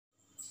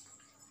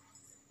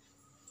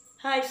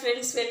Hi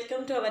friends,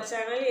 welcome to our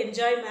channel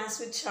Enjoy Maths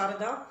with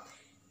Sharada.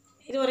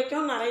 இது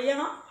வரைக்கும் நிறைய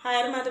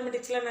higher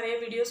மேத்தமெட்டிக்ஸ்ல நிறைய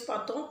வீடியோஸ்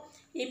பார்த்தோம்.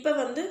 இப்போ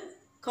வந்து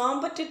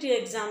காம்படிட்டிவ்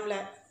எக்ஸாம்ல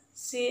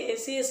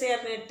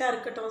சிஎஸ்ஐஆர் நெட்டா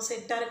இருக்கட்டும்,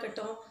 செட்டா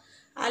இருக்கட்டும்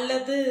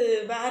அல்லது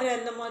வேற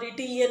அந்த மாதிரி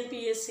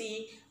TNPSC,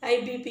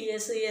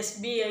 IBPS,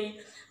 SBI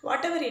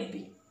whatever it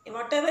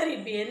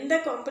be எந்த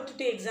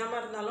காம்படிட்டிவ் எக்ஸாமா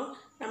இருந்தாலும்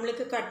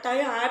நம்மளுக்கு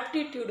கட்டாயம்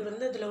ஆப்டிடியூட்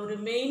வந்து அதுல ஒரு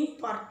மெயின்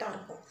பார்ட்டா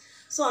இருக்கும்.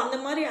 ஸோ அந்த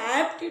மாதிரி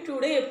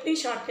ஆப்டிடியூடை எப்படி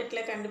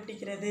ஷார்ட்கட்டில்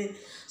கண்டுபிடிக்கிறது?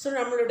 ஸோ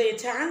நம்மளுடைய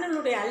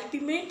சேனலுடைய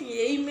அல்டிமேட்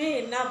எய்மே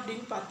என்ன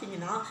அப்படின்னு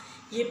பார்த்தீங்கன்னா,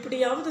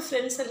 எப்படியாவது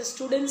ஃப்ரெண்ட்ஸ் அல்ல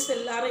ஸ்டூடெண்ட்ஸ்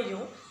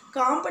எல்லாரையும்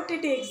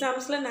காம்படிட்டிவ்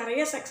எக்ஸாம்ஸில்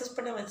நிறைய சக்ஸஸ்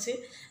பண்ண வச்சு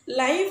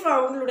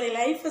அவங்களுடைய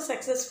லைஃப்பை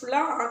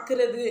சக்ஸஸ்ஃபுல்லாக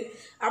ஆக்குறது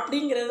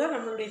அப்படிங்கிறது தான்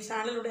நம்மளுடைய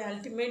சேனலுடைய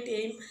அல்டிமேட்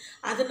எய்ம்.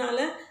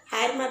 அதனால்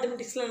ஹையர்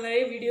மேத்தமெட்டிக்ஸில்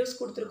நிறைய வீடியோஸ்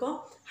கொடுத்துருக்கோம்.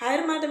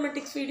 ஹையர்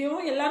மேத்தமெட்டிக்ஸ்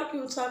வீடியோவும்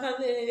எல்லாருக்கும் யூஸ்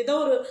ஆகாது. ஏதோ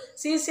ஒரு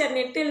சிஎஸ்சிஆர்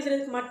நெட்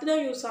எழுதுறதுக்கு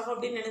மட்டும்தான் யூஸ் ஆகும்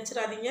அப்படின்னு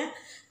நினச்சிடாதீங்க.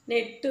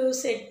 Net,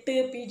 set,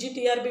 PG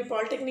TRP,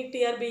 polytechnic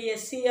TRP,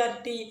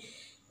 SCRT,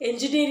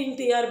 engineering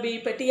TRP,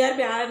 இப்போ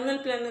டிஆர்பி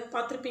ஆனுவல் பிளானர்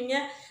பார்த்துருப்பீங்க.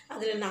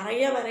 அதில்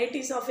நிறைய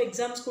வெரைட்டிஸ் ஆஃப்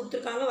எக்ஸாம்ஸ்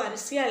கொடுத்துருக்காங்க.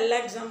 வரிசையாக எல்லா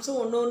எக்ஸாம்ஸும்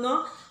ஒன்று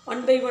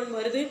 1 by 1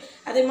 வருது.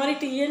 அதே மாதிரி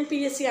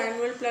டிஎன்பிஎஸ்சி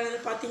ஆனுவல்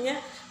பிளானர் பார்த்தீங்க.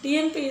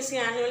 டிஎன்பிஎஸ்சி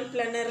ஆனுவல்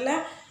பிளானரில்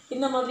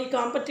இந்த மாதிரி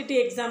காம்படிட்டிவ்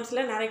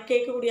எக்ஸாம்ஸில் நிறைய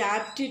கேட்கக்கூடிய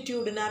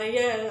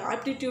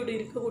ஆப்டிடியூடு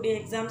இருக்கக்கூடிய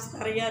எக்ஸாம்ஸ்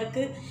நிறையா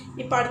இருக்குது.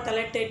 இப்போ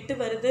அடுத்தால டெட்டு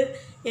வருது.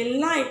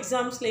 எல்லா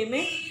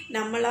எக்ஸாம்ஸ்லேயுமே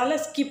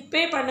நம்மளால்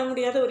ஸ்கிப்பே பண்ண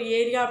முடியாத ஒரு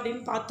ஏரியா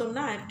அப்படின்னு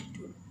பார்த்தோம்னா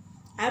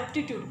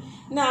ஆப்டிடியூட்.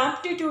 இந்த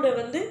ஆப்டிடியூடை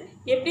வந்து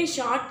எப்படி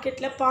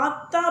ஷார்ட்கட்டில்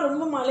பார்த்தா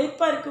ரொம்ப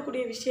மலைப்பாக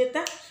இருக்கக்கூடிய விஷயத்த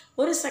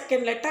ஒரு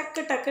செகண்டில்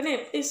டக்குன்னு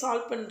எப்படி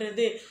சால்வ்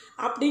பண்ணுறது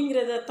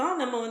அப்படிங்கிறத தான்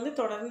நம்ம வந்து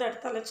தொடர்ந்து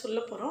அடுத்தால சொல்ல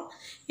போகிறோம்.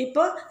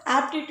 இப்போ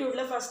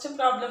ஆப்டிடியூடில் ஃபஸ்ட்டு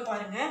ப்ராப்ளம்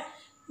பாருங்கள்.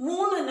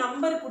 3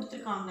 நம்பர்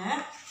கொடுத்துருக்காங்க.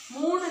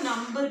 3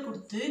 நம்பர்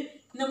கொடுத்து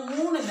இந்த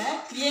 3ல்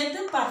எது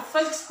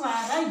பர்ஃபெக்ட்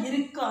ஸ்கொயராக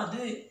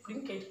இருக்காது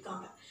அப்படின்னு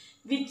கேட்டிருக்காங்க.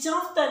 which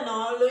of the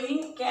following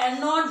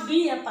cannot be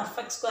a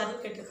perfect square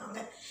கேட்டிருக்காங்க.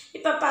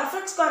 இப்போ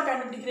பர்ஃபெக்ட் ஸ்கொயர்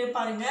கண்டுபிடிக்கிறேன்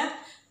பாருங்க.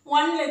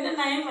 1லேருந்து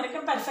 9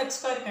 வரைக்கும் பர்ஃபெக்ட்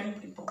ஸ்கொயர்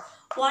கண்டுபிடிப்போம்.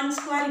 1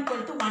 ஸ்கொயர்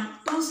ஈக்குவல் டு 1,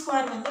 2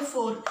 ஸ்கொயர் வந்து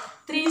 4,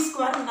 3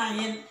 square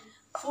 9,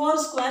 4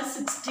 square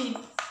 16,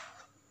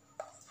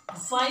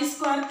 5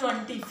 square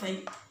 25,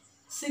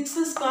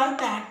 6 square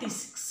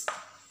 36,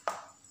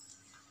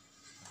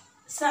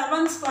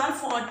 7 square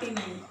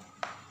 49,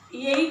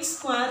 8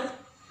 square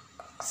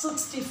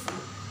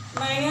 64,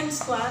 9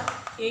 square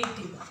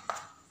 81.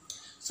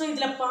 So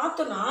இதில்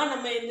பார்த்தோன்னா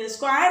நம்ம இந்த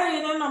ஸ்கொயர்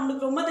ஏதோ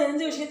நம்மளுக்கு ரொம்ப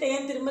தெரிஞ்ச விஷயத்தை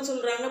ஏன் திரும்ப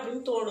சொல்கிறாங்க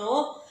அப்படின்னு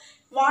தோணும்.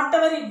 வாட்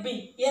எவர் இட் பி,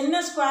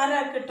 என்ன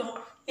ஸ்கொயராக இருக்கட்டும்,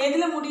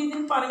 எதில்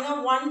முடியுதுன்னு பாருங்கள்.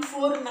 1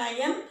 4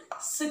 9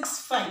 6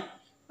 5.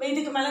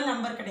 இதுக்கு மேலே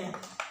நம்பர் கிடையாது.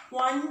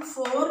 1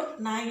 4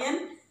 9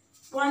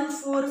 1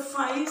 4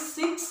 5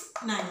 6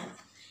 9.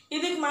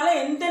 இதுக்கு மேலே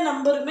எந்த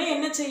நம்பருமே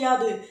என்ன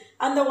செய்யாது,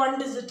 அந்த 1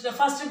 டிஜிட்டில்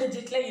ஃபஸ்ட்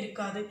டிஜிட்டில்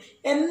இருக்காது.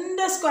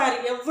 எந்த ஸ்கொயர்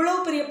எவ்வளோ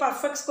பெரிய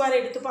பர்ஃபெக்ட் ஸ்கொயர்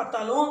எடுத்து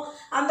பார்த்தாலும்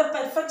அந்த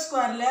பர்ஃபெக்ட்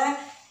ஸ்கொயரில்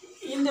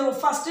இந்த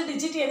ஃபஸ்ட்டு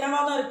டிஜிட்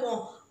என்னவாக தான் இருக்கும்.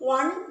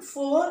 1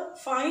 4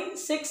 5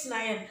 6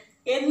 9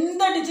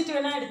 எந்த டிஜிட்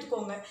வேணால்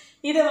எடுத்துக்கோங்க.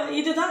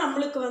 இதுதான்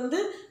நம்மளுக்கு வந்து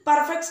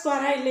பர்ஃபெக்ட்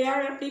ஸ்கொயராக இல்லையா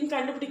அப்படின்னு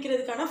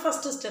கண்டுபிடிக்கிறதுக்கான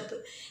ஃபஸ்ட்டு ஸ்டெப்பு.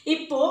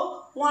 இப்போது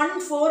 1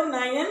 4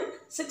 9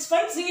 6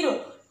 5 0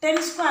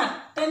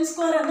 10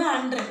 ஸ்கொயர் வந்து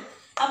 100.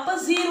 அப்போ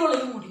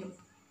 0லையும் முடியும்.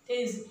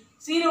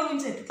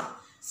 0லையும் சேர்த்துக்கலாம்.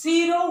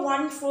 0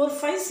 1 4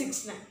 5 6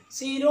 9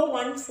 0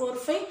 1 4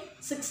 5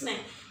 6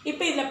 9.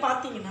 இப்போ இதில்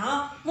பார்த்தீங்கன்னா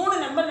 3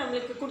 நம்பர்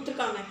நம்மளுக்கு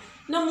கொடுத்துருக்காங்க.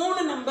 இந்த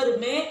 3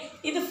 நம்பருமே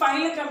இது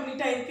 5ல்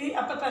கம்ப்ளீட் ஆகிருக்கு.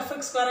 அப்போ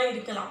பர்ஃபெக்ட் ஸ்கொயராக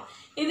இருக்கலாம்.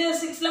 இது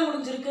 6ல்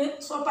முடிஞ்சிருக்கு.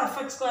 ஸோ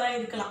பர்ஃபெக்ட் ஸ்கொயராக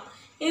இருக்கலாம்.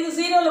 இது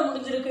 0ல்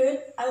முடிஞ்சிருக்கு.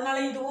 அதனால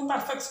இதுவும்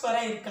பர்ஃபெக்ட்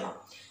ஸ்கொயராக இருக்கலாம்.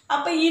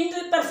 அப்போ இந்த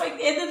பர்ஃபெக்ட்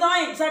எது தான்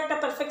எக்ஸாக்டாக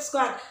பர்ஃபெக்ட்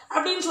ஸ்கொயர்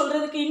அப்படின்னு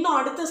சொல்கிறதுக்கு இன்னும்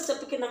அடுத்த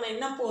ஸ்டெப்புக்கு நம்ம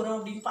என்ன போகிறோம்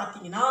அப்படின்னு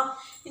பார்த்தீங்கன்னா,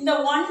 இந்த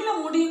 1ல்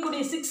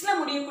முடியக்கூடிய 6ல்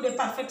முடியக்கூடிய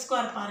பர்ஃபெக்ட்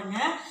ஸ்கொயர்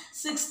பாருங்கள்.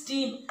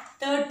 16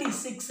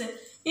 36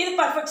 இது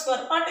பர்ஃபெக்ட்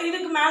ஸ்கொயர். பட்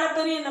இதுக்கு மேலே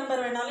பெரிய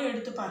நம்பர் வேணாலும்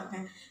எடுத்து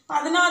பாருங்கள்.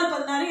 16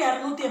 16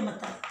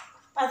 256.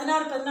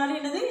 16 14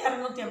 என்னது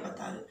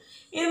 256.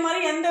 இது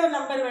மாதிரி எந்த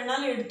நம்பர்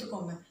வேணாலும்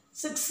எடுத்துக்கோங்க.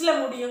 6ல்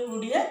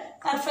முடியக்கூடிய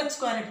பர்ஃபெக்ட்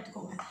ஸ்கொயர்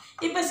எடுத்துக்கோங்க.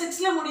 இப்போ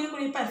 6ல்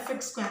முடியக்கூடிய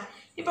பர்ஃபெக்ட் ஸ்கொயர்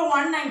இப்போ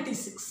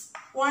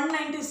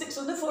 196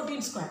 வந்து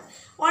 14 ஸ்கொயர்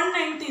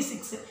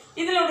 196.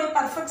 இதனுடைய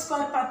பர்ஃபெக்ட்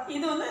ஸ்கொயர்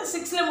இது வந்து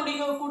 6ல்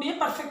முடியக்கூடிய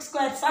பர்ஃபெக்ட்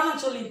ஸ்கொயர்ஸ் தான்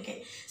நான் சொல்லியிருக்கேன்.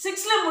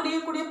 6ல்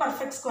முடியக்கூடிய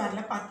பர்ஃபெக்ட்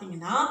ஸ்கொயரில்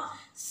பார்த்தீங்கன்னா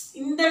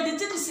இந்த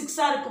டிஜிட்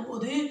 6ஆக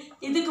இருக்கும்போது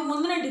இதுக்கு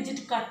முந்தின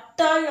டிஜிட்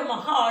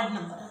கட்டாயமாக ஆட்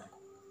நம்பராக இருக்கும்.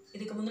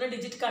 இதுக்கு முந்தின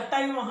டிஜிட்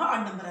கட்டாயமாக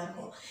ஆட் நம்பராக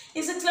இருக்கும்.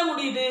 இது 6ல்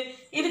முடியுது.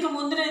 இதுக்கு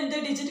முந்தின இந்த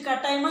டிஜிட்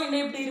கட்டாயமாக என்ன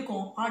எப்படி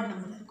இருக்கும், ஆட்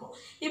நம்பராக இருக்கும்.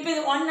 இப்போ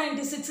இது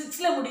 196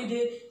 6ல் முடியுது.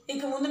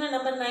 இதுக்கு முந்தின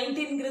நம்பர்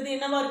 19ங்கிறது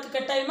என்னவா இருக்குது,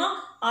 கட்டாயமாக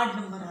ஆட்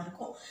நம்பராக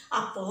இருக்கும்.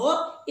 அப்போது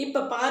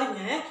இப்போ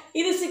பாருங்கள்,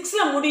 இது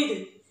 6ல் முடியுது.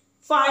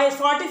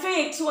 45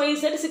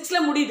 XYZ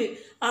 6ல் முடியுது.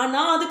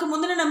 ஆனால் அதுக்கு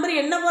முந்தின நம்பர்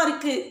என்னவா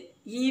இருக்குது,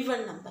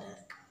 ஈவன் நம்பராக இருக்குது.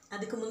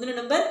 அதுக்கு முந்தின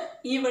நம்பர்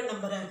ஈவன்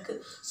நம்பராக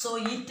இருக்குது. So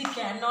it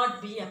cannot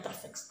be a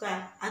perfect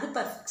square. அது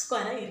பர்ஃபெக்ட்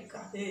ஸ்கொயராக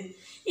இருக்காது.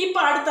 இப்போ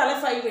அடுத்தால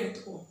 5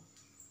 எடுத்துக்குவோம்.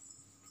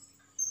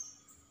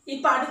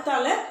 இப்போ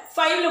அடுத்தால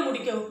 5ல்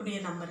முடிக்கக்கூடிய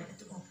நம்பர்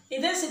எடுத்துக்குவோம்.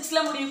 இது 6ல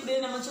முடியக்கூடிய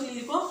நம்ம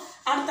சொல்லியிருக்கோம்.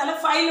 அடுத்தால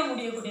 5ல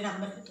முடியக்கூடிய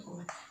நம்பர்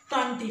எடுத்துக்கோங்க.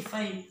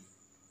 25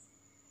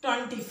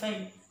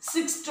 25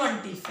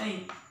 625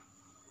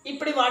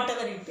 இப்படி வாட்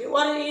எவர் இட்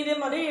ஒரு இதே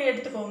மாதிரி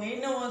எடுத்துக்கோங்க.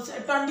 இன்னும்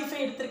 25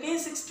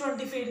 எடுத்திருக்கேன்,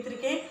 625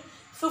 எடுத்திருக்கேன்.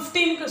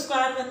 15க்கு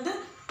ஸ்கொயர் வந்து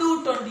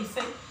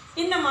 225.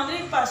 இந்த மாதிரி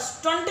இப்போ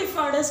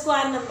 25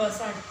 ஸ்கொயர்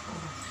நம்பர்ஸாக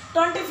எடுத்துக்கோங்க.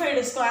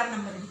 25 ஸ்கொயர்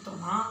நம்பர்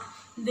எடுத்தோம்னா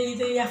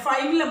இது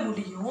 5ல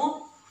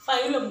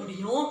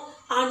முடியும்.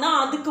 ஆனால்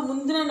அதுக்கு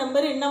முந்தின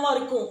நம்பர் என்னவா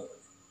இருக்கும்?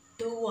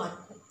 2ஆக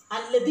இருக்கும்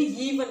அல்லது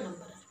ஈவன்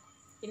நம்பராக இருக்கும்.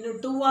 இன்னும்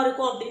 2ஆக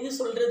இருக்கும் அப்படின்னு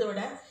சொல்கிறத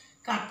விட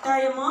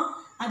கட்டாயமாக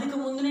அதுக்கு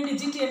முந்தின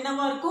டிஜிட்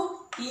என்னவா இருக்கும்?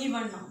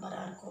 ஈவன்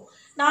நம்பராக இருக்கும்.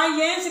 நான்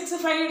ஏன் 6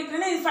 5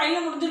 எடுக்கிறேன்னா இது 5ல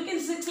முடிஞ்சிருக்கு,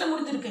 இது 6ல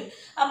முடிஞ்சிருக்கு.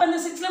 அப்போ இந்த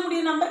 6ல முடிய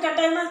நம்பர்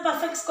கட்டாயமாக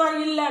பர்ஃபெக்ட் ஸ்கொயர்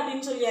இல்லை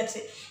அப்படின்னு சொல்லியாச்சு.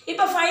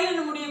 இப்போ 5ல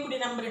முடியக்கூடிய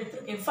நம்பர்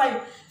எடுத்திருக்கேன்.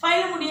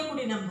 5ல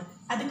முடியக்கூடிய நம்பர்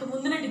அதுக்கு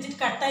முந்தின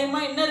டிஜிட்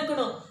கட்டாயமாக என்ன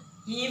இருக்கணும்?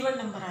 ஈவன்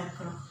நம்பராக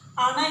இருக்கணும்.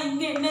 ஆனால்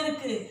இங்கே என்ன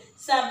இருக்குது?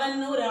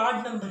 7 ஒரு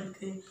ஆட் நம்பர்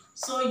இருக்குது.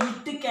 So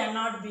it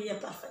cannot be a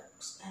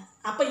perfect square.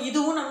 அப்போ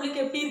இதுவும் நம்மளுக்கு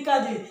எப்படி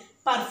இருக்காது?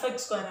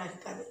 பர்ஃபெக்ட் ஸ்கொயராக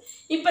இருக்காது.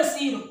 இப்போ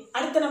 0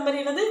 அடுத்த நம்பர்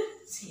என்னது?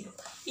 0.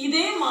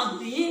 இதே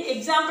மாதிரி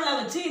எக்ஸாம்பிளை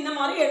வச்சு இந்த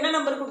மாதிரி என்ன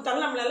நம்பர்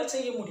கொடுத்தாலும் நம்மளால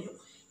செய்ய முடியும்.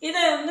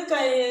 இதை வந்து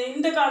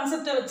இந்த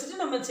கான்செப்டை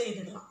வச்சுட்டு நம்ம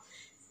செய்திடலாம்.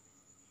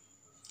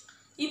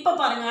 இப்போ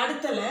பாருங்கள்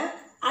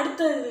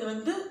அடுத்தது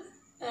வந்து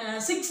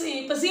 6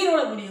 இப்போ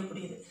 0ல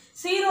முடியக்கூடியது.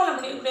 0ல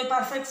முடியக்கூடிய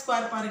பர்ஃபெக்ட்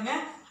ஸ்கொயர்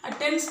பாருங்கள்.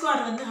 10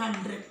 ஸ்கொயர் வந்து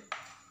 100.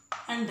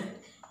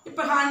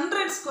 இப்போ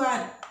 100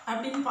 ஸ்கொயர்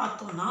அப்படின்னு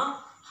பார்த்தோம்னா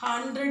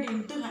 100 ×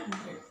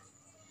 100.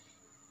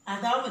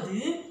 அதாவது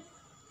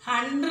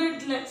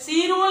 100ல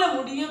 0ல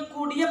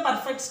முடியக்கூடிய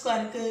பர்ஃபெக்ட்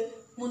ஸ்கொயருக்கு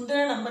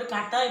முந்தின நம்பர்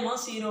கட்டாயமாக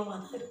 0வாக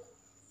தான் இருக்கும்.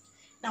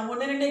 நான்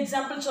 1-2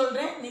 எக்ஸாம்பிள்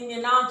சொல்கிறேன்.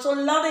 நீங்கள் நான்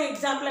சொல்லாத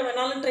எக்ஸாம்பிளை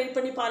வேணாலும் ட்ரை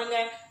பண்ணி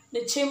பாருங்கள்.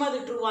 நிச்சயமாக அது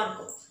ட்ரூவாக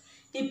இருக்கும்.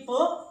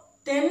 இப்போது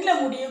 10ல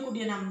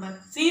முடியக்கூடிய நம்பர்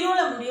 0ல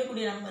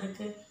முடியக்கூடிய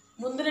நம்பருக்கு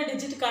முந்தின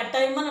டிஜிட்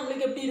கட்டாயமாக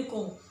நம்மளுக்கு எப்படி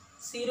இருக்கும்?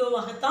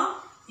 0வாகத்தான்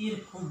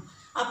இருக்கும்.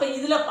 அப்போ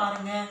இதில்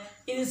பாருங்கள்,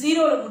 இது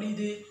 0ல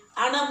முடியுது.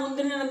 ஆனால்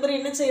முந்தின நம்பர்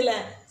என்ன செய்யலை?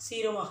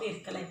 0வாக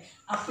இருக்கலை.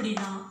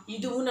 அப்படின்னா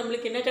இதுவும்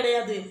நம்மளுக்கு என்ன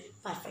கிடையாது?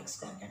 பர்ஃபெக்ட்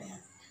ஸ்கொயர்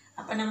கிடையாது.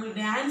 அப்போ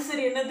நம்மளுடைய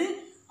ஆன்சர் என்னது?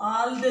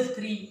 ஆல் த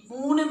 3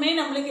 மூணுமே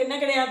நம்மளுக்கு என்ன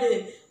கிடையாது?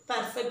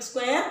 பர்ஃபெக்ட்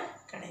ஸ்கொயர்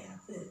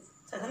கிடையாது.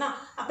 சரிதானா?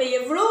 அப்போ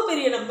எவ்வளோ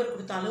பெரிய நம்பர்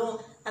கொடுத்தாலும்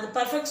அது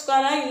பர்ஃபெக்ட்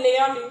ஸ்கொயரா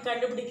இல்லையா அப்படின்னு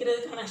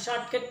கண்டுபிடிக்கிறதுக்கான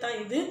ஷார்ட்கட் தான்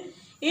இது.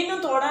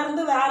 இன்னும்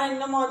தொடர்ந்து வேறு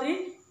இந்த மாதிரி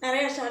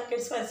நிறைய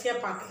ஷார்ட்கட்ஸ்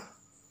வரிசையாக பார்க்கலாம்.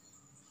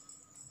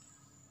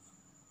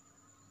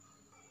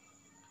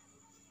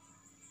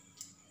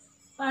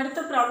 அடுத்த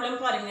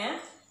ப்ராப்ளம் பாருங்க.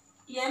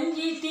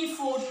 NET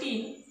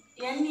 14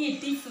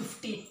 NET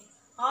 15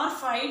 are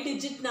 5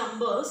 digit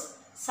numbers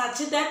such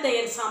that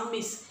their sum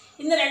is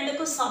இந்த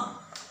ரெண்டுக்கும் sum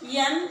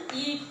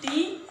NET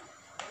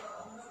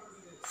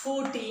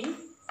 14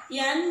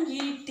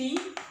 NET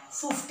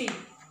 15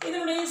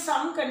 இதனுடைய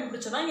sum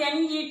கண்டுபிடிச்சோம்னா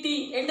NET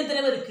 2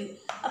 தடவை இருக்கு.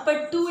 அப்போ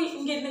 2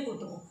 இங்கே இருந்து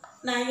கூட்டுவோம்.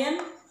 9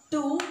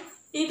 2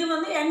 இது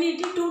வந்து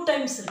NET 2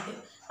 times இருக்கு.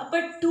 அப்போ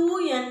 2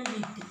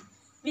 NET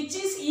which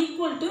is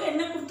equal to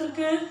என்ன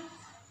கொடுத்துருக்கு?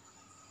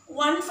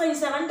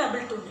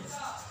 15722.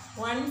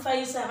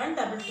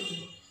 15722.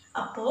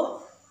 அப்போ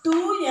 2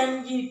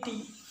 NET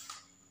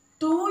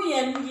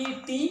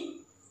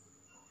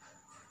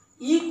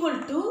equal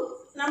to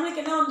நம்மளுக்கு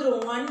என்ன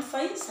வந்துடும்?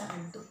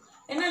 1572.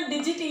 ஏன்னா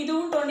டிஜிட்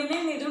இதுவும்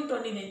 29 இதுவும்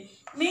 29.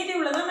 மீதி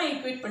உள்ளதான் நான்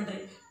ஈக்குவேட்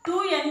பண்ணுறேன். 2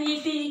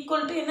 NET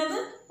equal to என்னது?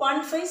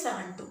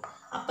 1572.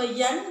 அப்போ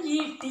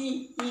NET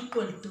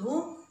equal to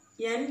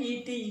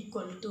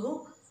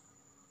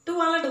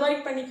 2ஆல்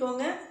டிவைட்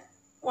பண்ணிக்கோங்க.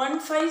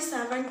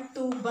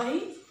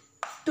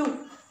 1572/2.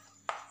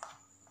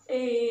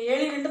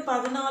 7 2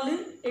 14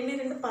 2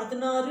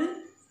 16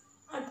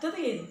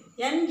 அடுத்தது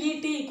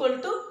NET equal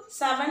to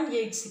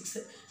 786.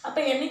 அப்போ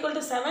N equal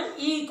to 7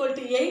 E equal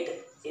to 8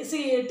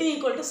 T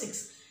equal to 6.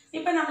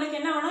 இப்போ நம்மளுக்கு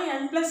என்ன வேணும்?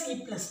 N + E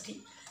 + T.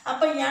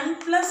 அப்போ N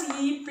 +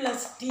 E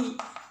 + T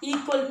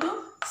equal to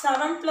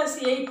 7 +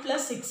 8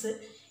 + 6.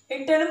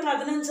 8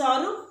 15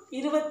 6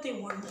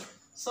 21.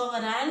 So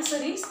our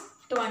answer is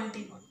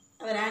 21.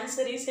 Our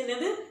answer is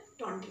என்னது?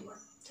 21.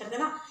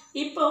 சரிதானா?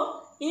 இப்போ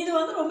இது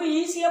வந்து ரொம்ப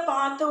ஈஸியாக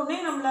பார்த்த உடனே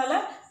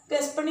நம்மளால்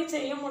கெஸ் பண்ணி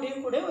செய்ய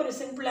முடியும் கூட ஒரு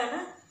சிம்பிளான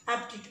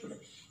ஆப்டிடியூடு.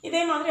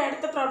 இதே மாதிரி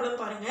அடுத்த ப்ராப்ளம்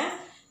பாருங்கள்.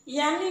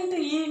 N ×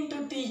 E ×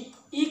 T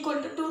equal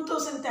to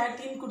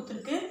 2013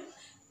 கொடுத்துருக்கு.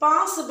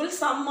 பாசிபிள்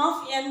சம்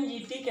ஆஃப்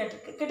NET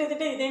கேட்டிருக்கு.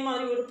 கிட்டத்தட்ட இதே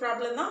மாதிரி ஒரு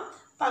ப்ராப்ளம் தான்.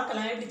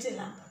 பார்க்கலாம் எப்படி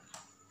செய்யலாம்.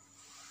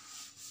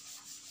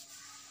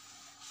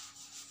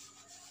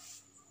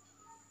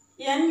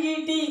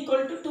 NET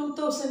equal to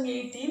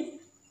 2018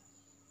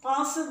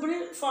 possible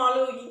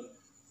following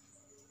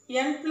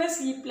N +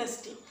 E +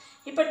 T.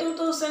 இப்போ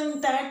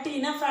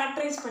 2013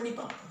 ஃபேக்டரைஸ் பண்ணி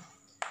பார்ப்போம்.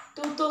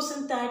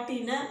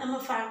 2013 நம்ம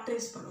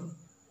ஃபேக்டரைஸ் பண்ணுவோம்.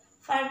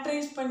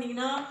 ஃபேக்டரைஸ்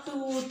பண்ணிங்கன்னா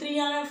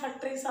 3ஆல்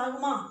ஃபேக்டரைஸ்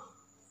ஆகுமா?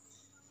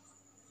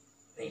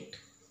 ரைட்.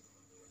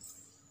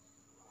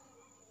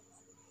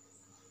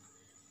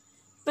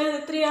 இப்போ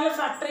 3ஆல்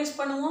ஃபேக்டரைஸ்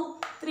பண்ணுவோம்.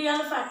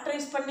 3ஆல்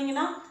ஃபேக்டரைஸ்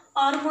பண்ணிங்கன்னா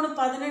 6 3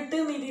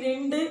 18 மீதி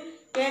 2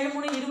 7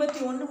 3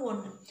 21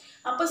 1.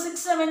 அப்போ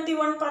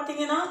 671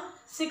 பார்த்தீங்கன்னா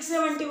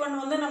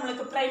 671 வந்து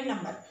நம்மளுக்கு ப்ரைம்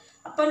நம்பர்.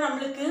 அப்போ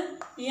நம்மளுக்கு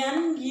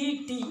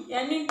NET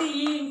n into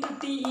E into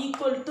T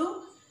equal to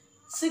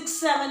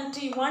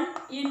 671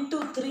 into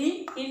 3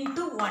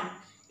 into 1.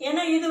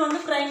 ஏன்னா இது வந்து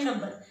ப்ரைம்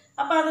நம்பர்.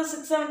 அப்போ அதை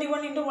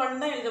 671 into 1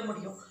 தான் எழுத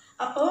முடியும்.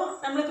 அப்போது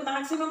நம்மளுக்கு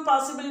மேக்ஸிமம்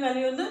பாசிபிள்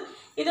வேல்யூ வந்து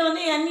இதை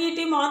வந்து NET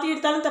மாற்றி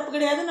எடுத்தாலும் தப்பு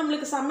கிடையாது,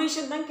 நம்மளுக்கு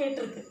சம்மேஷன் தான்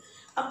கேட்டிருக்கு.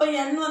 அப்போ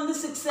N வந்து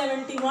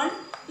 671,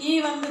 E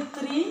வந்து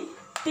 3,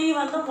 T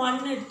வந்து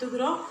 1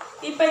 எடுத்துக்கிறோம்.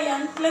 இப்போ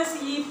N plus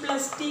E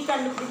plus T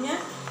கண்டுபிடிங்க.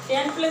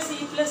 N plus E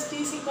plus T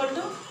is equal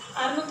to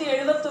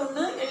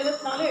 671,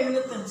 74,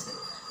 75.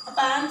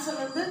 அப்போ ஆன்சர்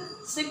வந்து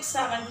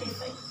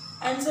 675.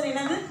 ஆன்சர்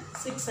என்னது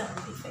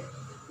 675.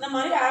 இந்த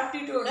மாதிரி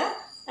ஆப்டிடியூட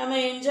நம்ம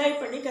என்ஜாய்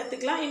பண்ணி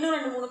கற்றுக்கலாம். இன்னும்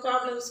 2-3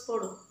 ப்ராப்ளம்ஸ்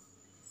போடும்.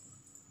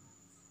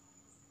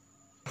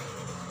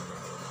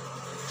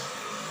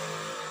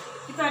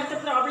 இப்போ அடுத்த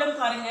ப்ராப்ளம்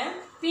பாருங்கள்.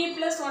 P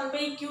plus 1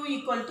 by Q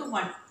equal to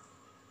 1.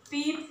 P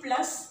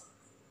plus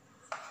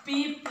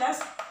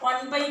 1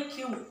 by Q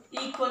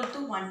equal to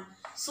 1.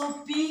 So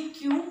PQ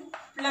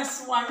plus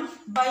 1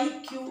 by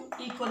Q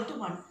equal to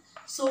 1.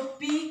 So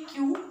PQ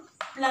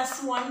plus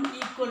 1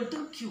 equal to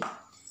Q.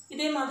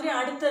 இதே மாதிரி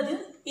அடுத்தது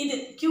இது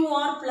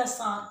QR plus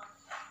R.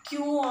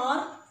 QR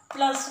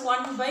plus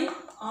 1 by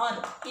R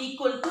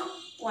equal to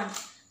 1.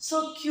 So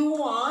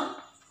QR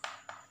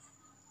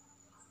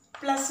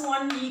plus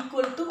 1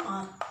 equal to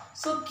R.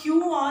 So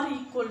QR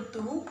equal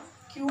to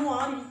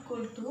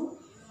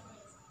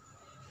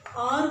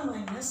R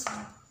minus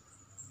 1.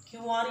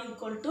 QR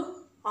equal to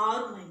R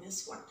minus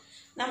 1.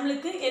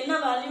 நம்மளுக்கு என்ன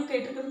value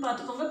கேட்டிருக்குன்னு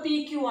பார்த்துக்கோங்க.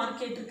 PQR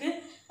கேட்டிருக்கு.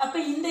 அப்போ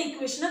இந்த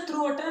ஈக்குவேஷனை த்ரூ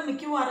அவுட்டாக நம்ம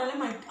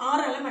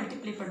QRஆல்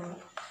மல்டிப்ளை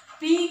பண்ணுவோம்.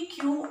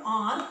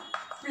 PQR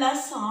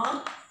plus R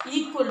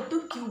equal to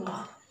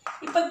QR.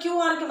 இப்போ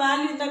QRக்கு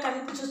வேல்யூ இருந்தால்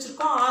கண்டுபிடிச்சி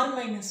வச்சுருக்கோம் R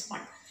minus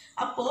 1.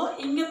 அப்போது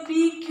இங்கே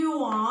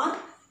PQR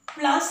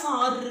plus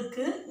R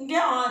இருக்கு, இங்கே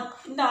R,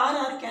 இந்த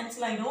R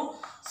கேன்சல் ஆகிடும்.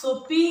 ஸோ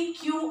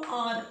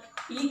PQR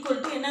equal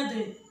to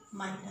என்னது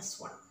minus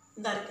 1.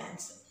 இந்த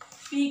cancel.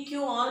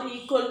 PQR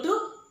equal to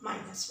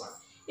minus 1.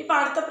 இப்போ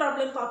அடுத்த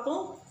ப்ராப்ளம்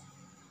பார்ப்போம்.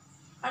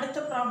 அடுத்த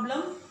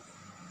problem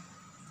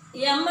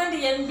M and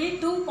N be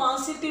two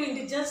positive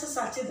integers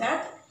such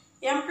that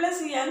M plus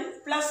N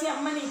plus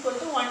Mn equal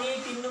to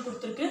 180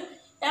 கொடுத்துருக்கு.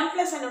 M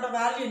plus Nோட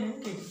value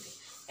என்னன்னு கேட்டிருக்கு.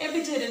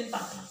 எப்படி செய்யறதுன்னு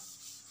பார்க்கலாம்.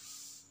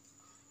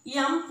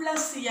 M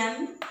plus N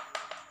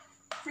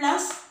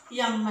plus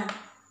Mn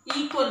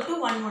equal to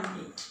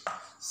 118.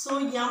 So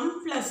M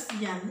plus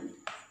N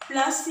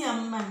plus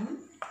Mn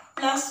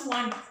plus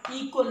 1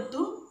 equal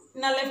to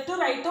நான் left to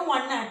ரைட்டும்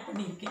 1 add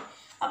பண்ணியிருக்கேன்.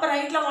 அப்போ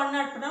ரைட்டில் 1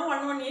 ஆட் பண்ணால்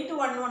 118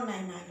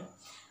 119 ஆகிடும்.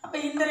 அப்போ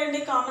இந்த ரெண்டு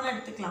காமன்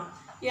எடுத்துக்கலாம்.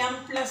 M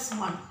plus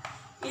 1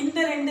 இந்த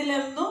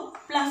ரெண்டுலேருந்தும்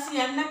ப்ளஸ்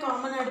N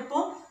காமன்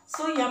எடுப்போம்.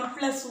 ஸோ M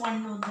plus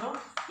 1 வந்துடும்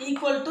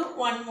equal to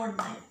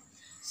 119.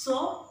 So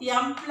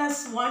M plus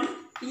 1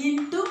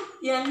 into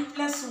N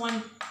plus 1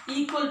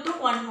 equal to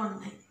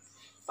 119.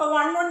 இப்போ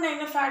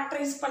 119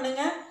 ஃபேக்டரைஸ்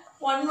பண்ணுங்கள்.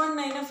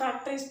 119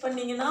 ஃபேக்டரைஸ்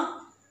பண்ணிங்கன்னா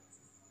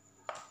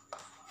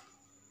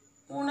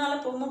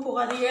 3ஆல் போகும்போது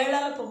போகாது,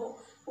 7ஆல் போகும்.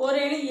 1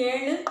 7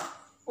 7,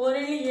 1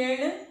 7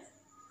 7,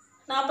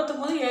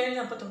 49 7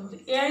 49,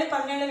 7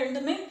 17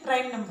 ரெண்டுமே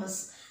ப்ரைம் நம்பர்ஸ்.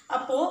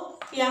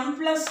 அப்போது M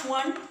plus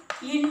 1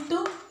 into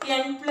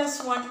N plus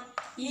 1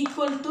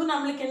 equal to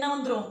நம்மளுக்கு என்ன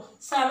வந்துடும்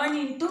 7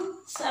 into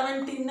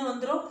 17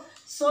 வந்துடும்.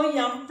 So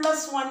M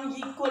plus 1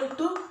 equal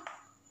to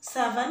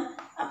 7.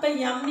 அப்போ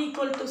M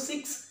equal to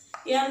 6,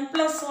 N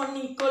plus 1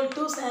 equal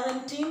to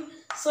 17.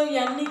 So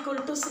N equal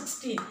to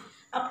 16.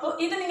 அப்போது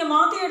இதை நீங்கள்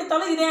மாற்றி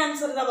எடுத்தாலும் இதே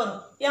ஆன்சர் தான் வரும்.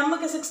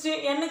 எம்முக்கு 16,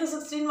 Nக்கு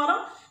 16 வரும்,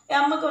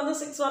 எம்முக்கு வந்து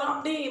 6 வரும்.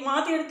 அப்படி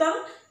மாற்றி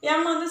எடுத்தாலும்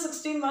M வந்து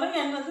 16 வரும்,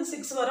 N வந்து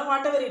 6 வரும்.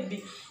 What ever it be.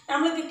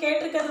 நம்மளுக்கு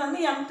கேட்டிருக்கிறது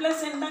வந்து M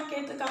plus N தான்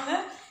கேட்டிருக்காங்க.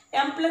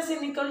 M plus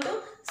N equal to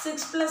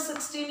 6 plus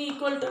 16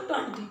 equal to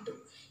 22.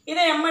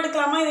 இதை M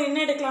எடுக்கலாமா இதை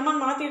என்ன எடுக்கலாமா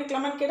மாற்றி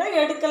எடுக்கலாமான்னு கேட்டால்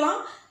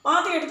எடுக்கலாம்.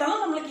 மாற்றி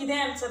எடுத்தாலும் நம்மளுக்கு இதே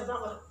ஆன்சர்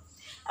தான் வரும்.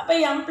 அப்போ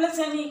M plus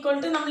N equal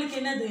to நம்மளுக்கு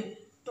என்னது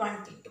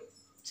 22.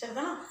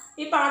 சரிதானா?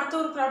 இப்போ அடுத்த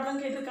ஒரு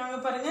ப்ராப்ளம் கேட்டிருக்காங்க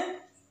பாருங்கள்.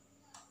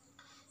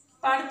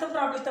 அடுத்த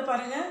ப்ராப்ளத்தை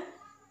பாருங்கள்.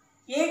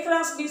 A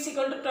cross B is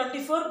equal to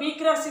 24, B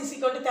cross C is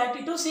equal to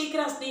 32, C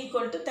cross D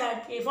equal to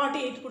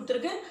 48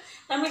 கொடுத்துருக்கு.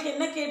 நம்மளுக்கு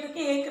என்ன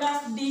கேட்டிருக்கு? A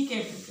cross D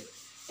கேட்டிருக்கு.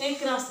 A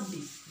cross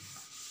D.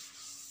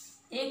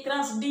 A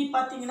cross D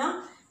பார்த்தீங்கன்னா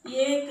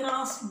A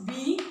cross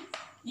B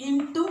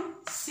into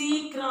C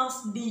cross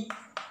D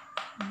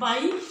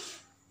by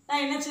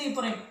நான் என்ன செய்ய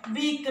போகிறேன்?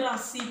 B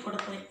cross C போட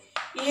போகிறேன்.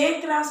 A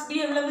cross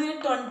B எவ்வளவு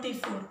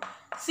 24,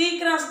 C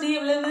cross D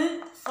எவ்வளவு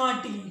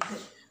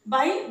 48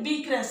 by B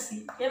cross C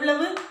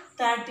எவ்வளவு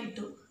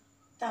 32.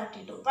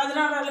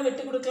 16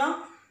 வெட்டு கொடுக்கலாம்.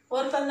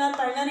 ஒரு 16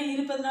 16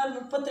 20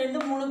 16 32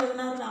 3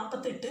 16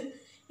 48.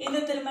 இதை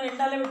திரும்ப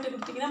 2ஆல் வெட்டு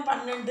கொடுத்தீங்கன்னா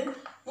 12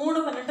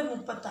 3 12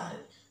 36.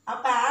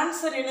 அப்போ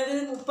ஆன்சர் என்னது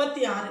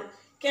 36.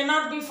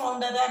 cannot be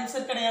found. அது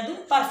ஆன்சர் கிடையாது.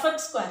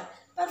 Perfect square.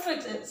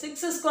 பர்ஃபெக்ட்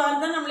 6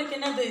 ஸ்கொயர் தான் நம்மளுக்கு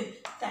என்னது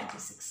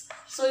 36.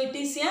 So it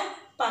is a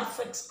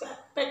perfect square.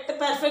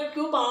 Perfect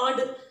cube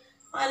ஆடு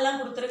அதெல்லாம்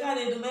கொடுத்துருக்கு,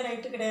 அது எதுவுமே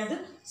ரைட்டு கிடையாது.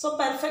 So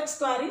perfect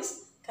square is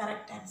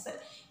correct answer.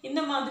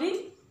 இந்த மாதிரி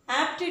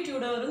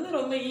ஆப்டிடியூடை வந்து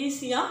ரொம்ப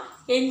ஈஸியாக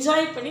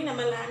என்ஜாய் பண்ணி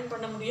நம்ம லேர்ன்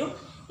பண்ண முடியும்.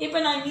 இப்போ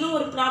நான் இன்னும்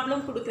ஒரு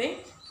ப்ராப்ளம் கொடுக்குறேன்,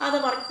 அதை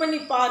ஒர்க் பண்ணி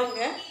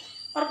பாருங்கள்.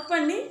 ஒர்க்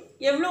பண்ணி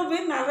எவ்வளோ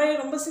பேர் நிறைய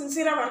ரொம்ப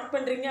சின்சியராக ஒர்க்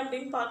பண்ணுறீங்க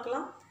அப்படின்னு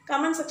பார்க்கலாம்.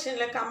 கமெண்ட்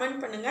செக்ஷனில்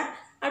கமெண்ட் பண்ணுங்கள்.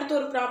 அடுத்து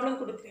ஒரு ப்ராப்ளம்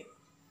கொடுக்குறேன்.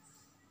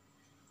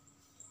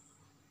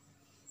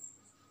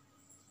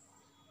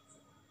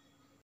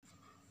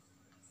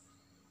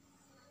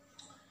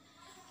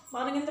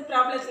 பாருங்க, இந்த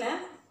ப்ராப்ளத்தில்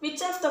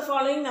which of the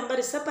following number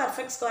is a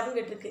perfect ஸ்கொயர்னு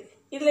கேட்டிருக்கு.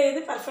 இதில் எது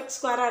பர்ஃபெக்ட்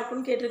ஸ்கொயராக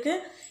இருக்குன்னு கேட்டிருக்கு.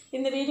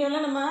 இந்த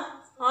வீடியோவில் நம்ம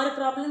 6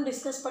 ப்ராப்ளம்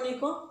டிஸ்கஸ்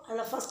பண்ணியிருக்கோம்.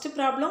 அதில் ஃபஸ்ட்டு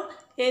ப்ராப்ளம்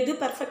எது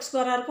பர்ஃபெக்ட்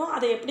ஸ்கொயராக இருக்கும்,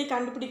 அதை எப்படி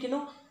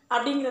கண்டுபிடிக்கணும்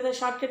அப்படிங்கிறத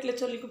ஷார்ட்கட்டில்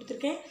சொல்லி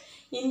கொடுத்துருக்கேன்.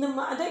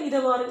 இந்த இதை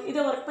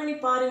ஒர்க் பண்ணி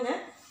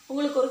பாருங்கள்,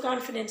 உங்களுக்கு ஒரு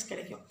கான்ஃபிடென்ஸ்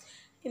கிடைக்கும்.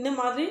 இந்த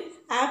மாதிரி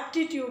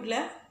ஆப்டிடியூடில்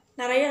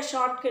நிறையா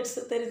ஷார்ட்கட்ஸ்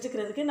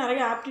தெரிஞ்சுக்கிறதுக்கு,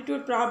 நிறைய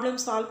ஆப்டிடியூட் ப்ராப்ளம்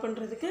சால்வ்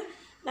பண்ணுறதுக்கு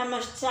நம்ம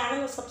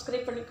சேனலை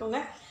சப்ஸ்கிரைப் பண்ணிக்கோங்க.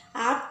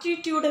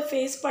 ஆப்டிடியூடை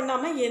ஃபேஸ்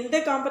பண்ணாமல் எந்த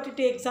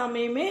காம்படிட்டிவ்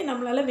எக்ஸாமையுமே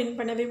நம்மளால் வின்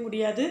பண்ணவே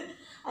முடியாது.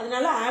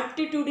 அதனால்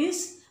aptitude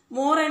is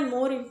more and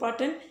more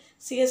important.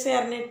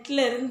 CSIR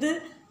நெட்லேருந்து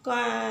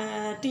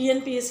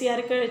டிஎன்பிஎஸ்சியாக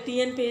இருக்க,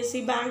 TNPSC,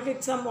 bank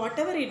exam, what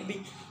ever it be,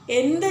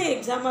 எந்த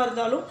எக்ஸாமாக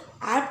இருந்தாலும்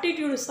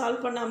ஆப்டிடியூடு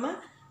சால்வ் பண்ணாமல்,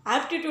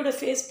 ஆப்டிடியூடை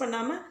ஃபேஸ்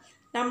பண்ணாமல்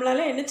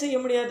நம்மளால் என்ன செய்ய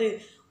முடியாது,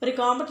 ஒரு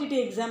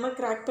காம்படிட்டிவ் எக்ஸாமை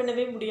கிராக்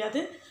பண்ணவே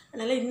முடியாது.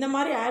 அதனால் இந்த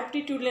மாதிரி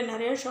ஆப்டிடியூடில்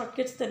நிறையா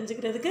ஷார்ட்கட்ஸ்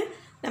தெரிஞ்சுக்கிறதுக்கு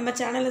நம்ம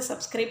சேனலை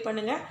சப்ஸ்கிரைப்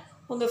பண்ணுங்கள்.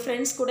 உங்கள்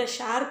ஃப்ரெண்ட்ஸ் கூட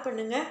ஷேர்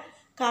பண்ணுங்கள்.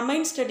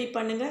 கம்பைன் ஸ்டடி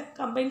பண்ணுங்கள்.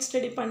 கம்பைன்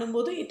ஸ்டடி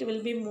பண்ணும்போது it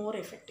will be more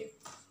effective.